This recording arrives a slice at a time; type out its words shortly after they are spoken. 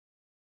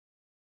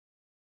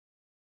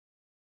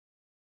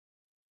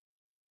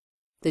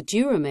the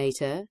dura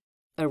mater,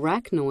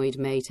 arachnoid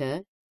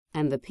mater,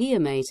 and the pia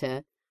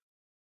mater.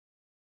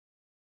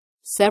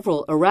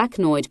 Several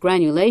arachnoid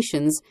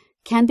granulations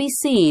can be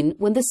seen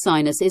when the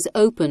sinus is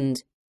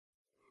opened.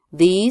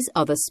 These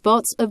are the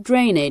spots of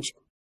drainage.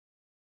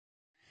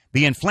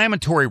 The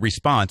inflammatory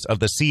response of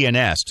the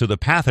CNS to the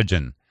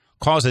pathogen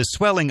causes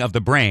swelling of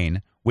the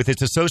brain with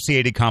its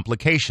associated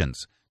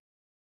complications.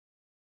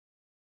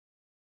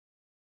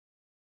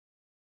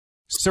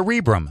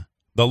 Cerebrum,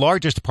 the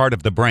largest part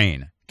of the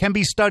brain, can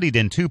be studied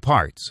in two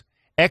parts,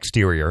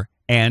 exterior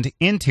and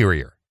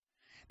interior.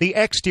 The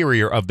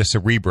exterior of the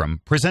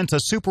cerebrum presents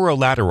a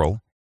superolateral,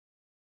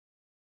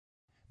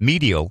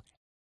 medial,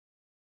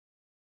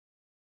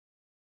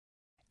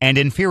 and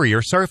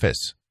inferior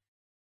surface.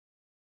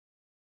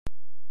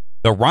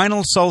 The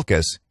rhinal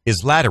sulcus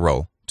is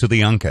lateral to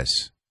the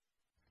uncus.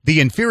 The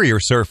inferior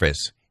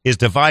surface is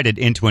divided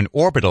into an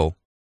orbital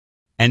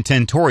and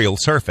tentorial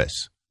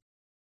surface.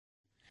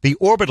 The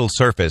orbital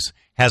surface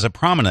has a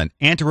prominent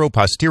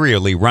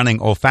anteroposteriorly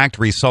running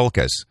olfactory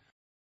sulcus,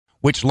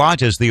 which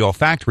lodges the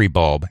olfactory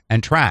bulb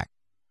and tract.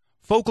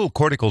 Focal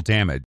cortical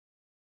damage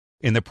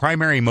in the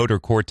primary motor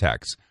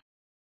cortex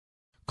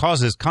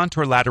causes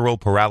contralateral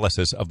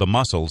paralysis of the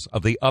muscles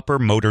of the upper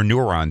motor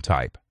neuron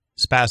type,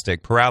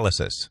 spastic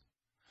paralysis.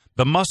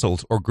 The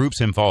muscles or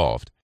groups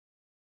involved.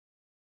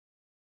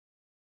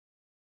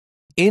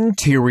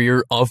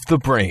 Interior of the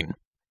brain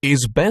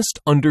is best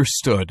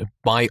understood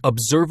by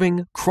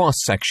observing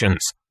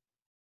cross-sections.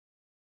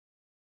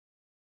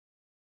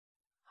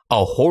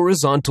 A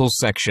horizontal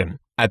section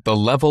at the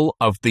level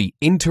of the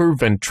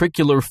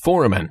interventricular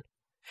foramen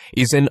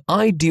is an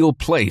ideal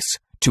place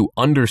to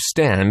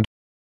understand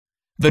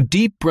the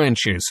deep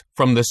branches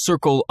from the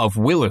circle of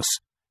Willis,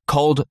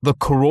 called the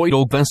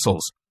choroidal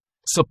vessels,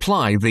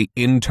 supply the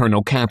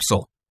internal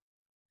capsule.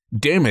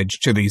 Damage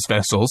to these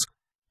vessels,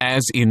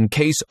 as in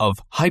case of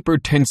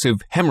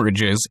hypertensive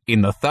hemorrhages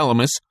in the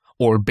thalamus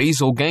or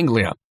basal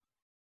ganglia.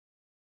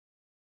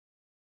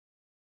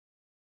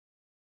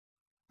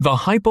 The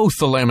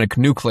hypothalamic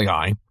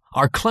nuclei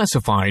are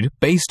classified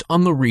based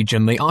on the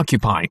region they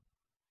occupy.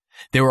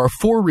 There are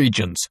 4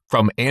 regions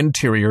from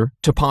anterior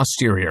to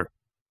posterior.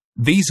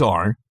 These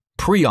are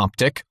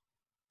preoptic,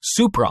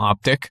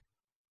 supraoptic,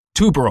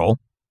 tuberal,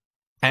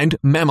 and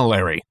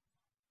mammillary.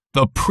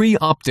 The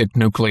preoptic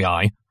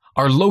nuclei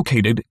are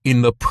located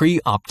in the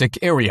preoptic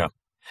area,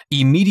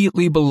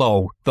 immediately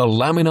below the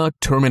lamina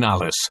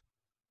terminalis.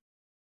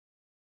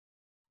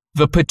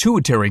 The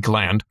pituitary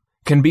gland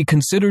can be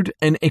considered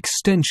an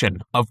extension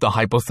of the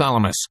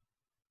hypothalamus,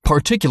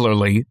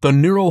 particularly the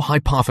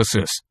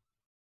neurohypophysis.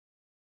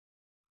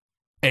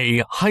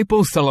 A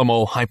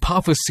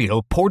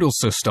hypothalamo-hypophyseal portal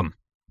system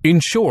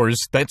ensures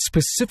that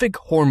specific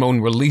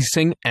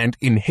hormone-releasing and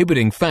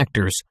inhibiting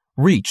factors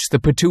reach the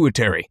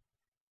pituitary.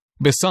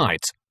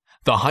 Besides,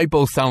 the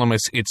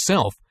hypothalamus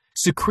itself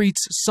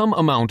secretes some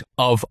amount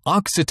of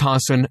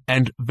oxytocin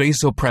and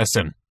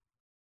vasopressin.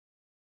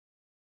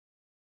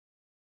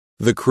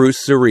 The crus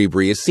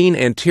cerebri is seen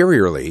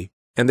anteriorly,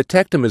 and the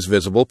tectum is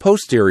visible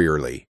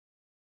posteriorly.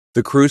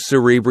 The crus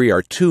cerebri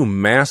are 2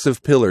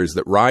 massive pillars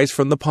that rise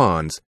from the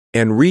pons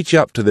and reach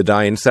up to the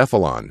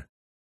diencephalon.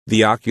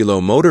 The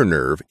oculomotor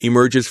nerve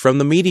emerges from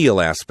the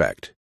medial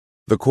aspect.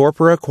 The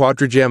corpora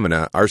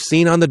quadrigemina are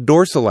seen on the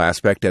dorsal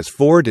aspect as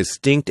 4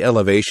 distinct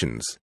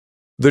elevations.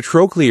 The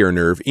trochlear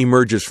nerve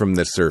emerges from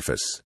this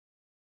surface.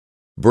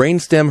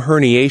 Brainstem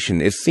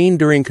herniation is seen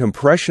during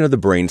compression of the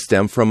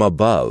brainstem from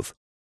above,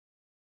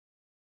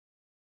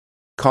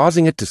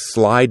 causing it to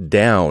slide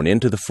down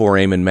into the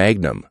foramen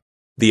magnum.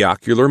 The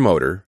ocular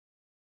motor,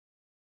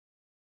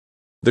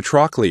 the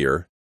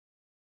trochlear,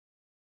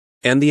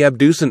 and the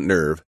abducent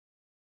nerve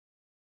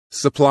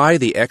supply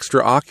the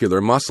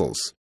extraocular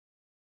muscles.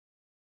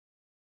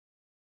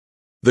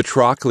 The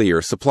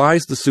trochlear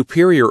supplies the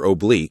superior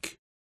oblique,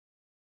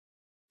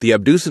 the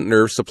abducent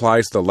nerve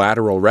supplies the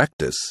lateral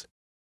rectus,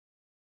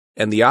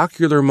 and the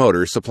ocular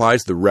motor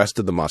supplies the rest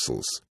of the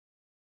muscles.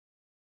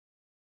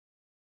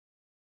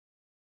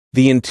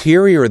 The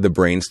interior of the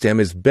brainstem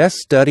is best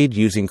studied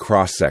using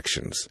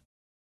cross-sections.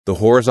 The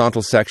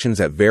horizontal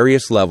sections at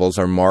various levels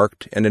are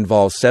marked and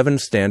involve 7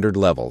 standard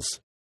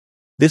levels.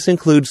 This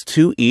includes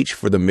 2 each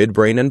for the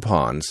midbrain and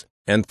pons,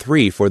 and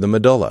 3 for the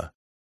medulla.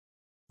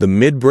 The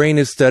midbrain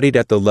is studied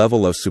at the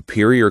level of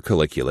superior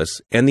colliculus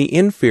and the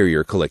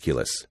inferior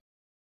colliculus.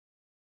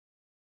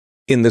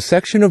 In the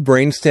section of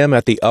brainstem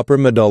at the upper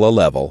medulla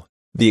level,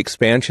 the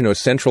expansion of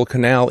central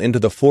canal into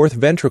the 4th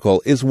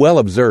ventricle is well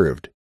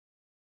observed.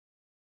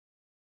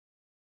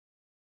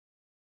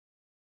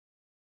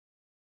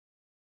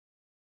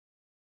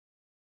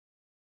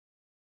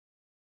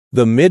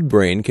 The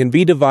midbrain can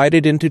be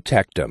divided into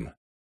tectum,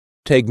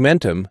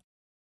 tegmentum.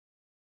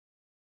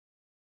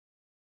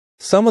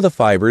 Some of the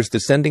fibers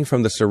descending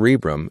from the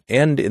cerebrum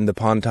end in the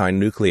pontine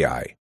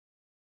nuclei.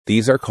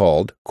 These are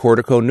called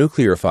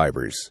corticonuclear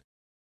fibers.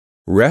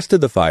 Rest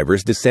of the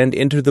fibers descend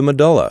into the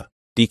medulla,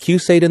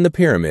 decussate in the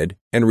pyramid,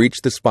 and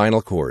reach the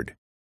spinal cord.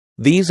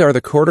 These are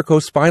the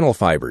corticospinal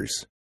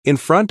fibers. In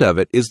front of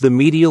it is the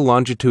medial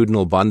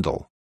longitudinal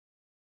bundle.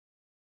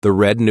 The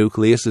red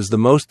nucleus is the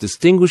most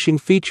distinguishing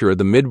feature of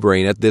the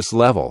midbrain at this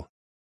level.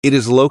 It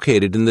is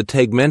located in the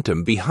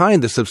tegmentum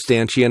behind the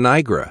substantia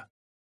nigra.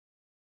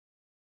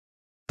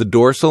 The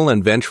dorsal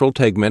and ventral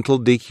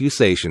tegmental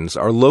decussations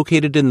are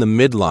located in the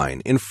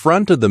midline in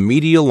front of the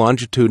medial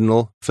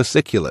longitudinal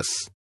fasciculus.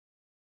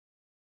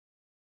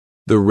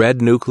 The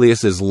red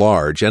nucleus is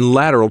large and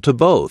lateral to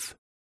both.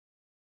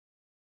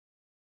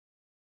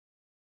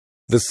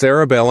 The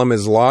cerebellum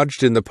is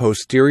lodged in the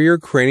posterior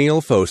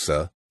cranial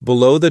fossa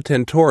below the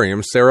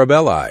tentorium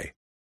cerebelli.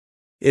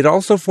 It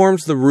also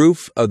forms the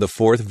roof of the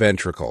fourth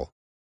ventricle.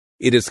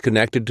 It is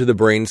connected to the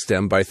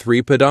brainstem by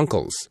three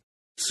peduncles: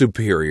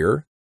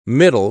 superior,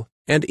 middle,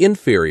 and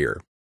inferior.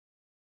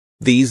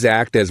 These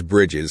act as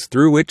bridges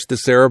through which the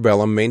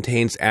cerebellum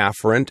maintains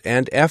afferent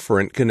and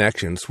efferent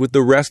connections with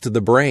the rest of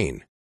the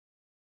brain.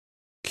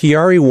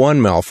 Chiari-1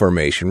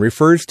 malformation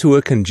refers to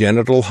a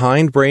congenital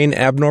hindbrain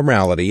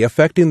abnormality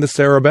affecting the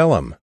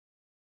cerebellum.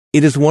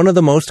 It is one of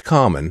the most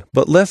common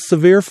but less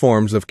severe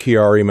forms of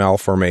Chiari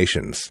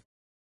malformations.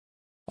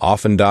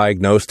 Often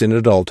diagnosed in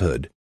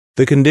adulthood,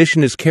 the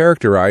condition is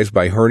characterized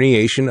by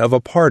herniation of a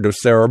part of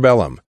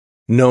cerebellum,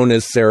 known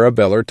as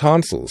cerebellar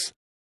tonsils.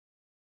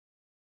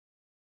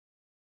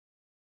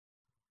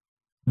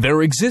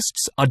 There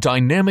exists a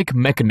dynamic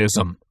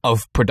mechanism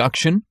of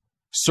production,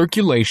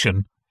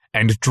 circulation,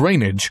 and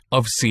drainage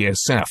of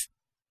CSF.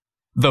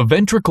 The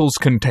ventricles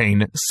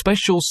contain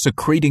special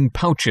secreting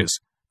pouches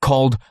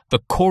called the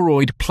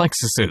choroid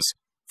plexuses,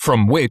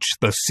 from which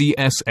the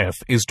CSF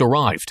is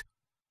derived.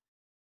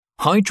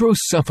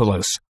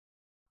 Hydrocephalus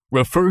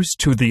refers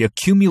to the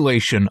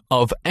accumulation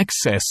of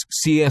excess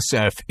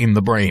CSF in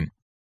the brain.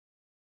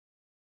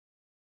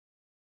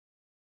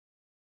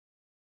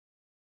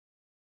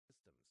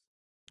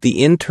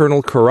 The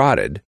internal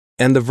carotid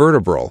and the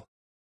vertebral.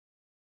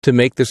 To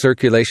make the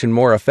circulation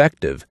more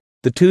effective,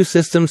 the two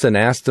systems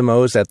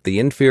anastomose at the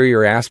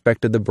inferior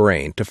aspect of the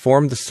brain to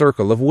form the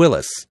circle of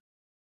Willis.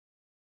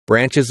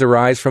 Branches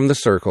arise from the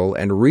circle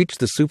and reach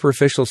the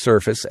superficial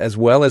surface as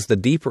well as the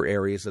deeper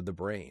areas of the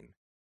brain.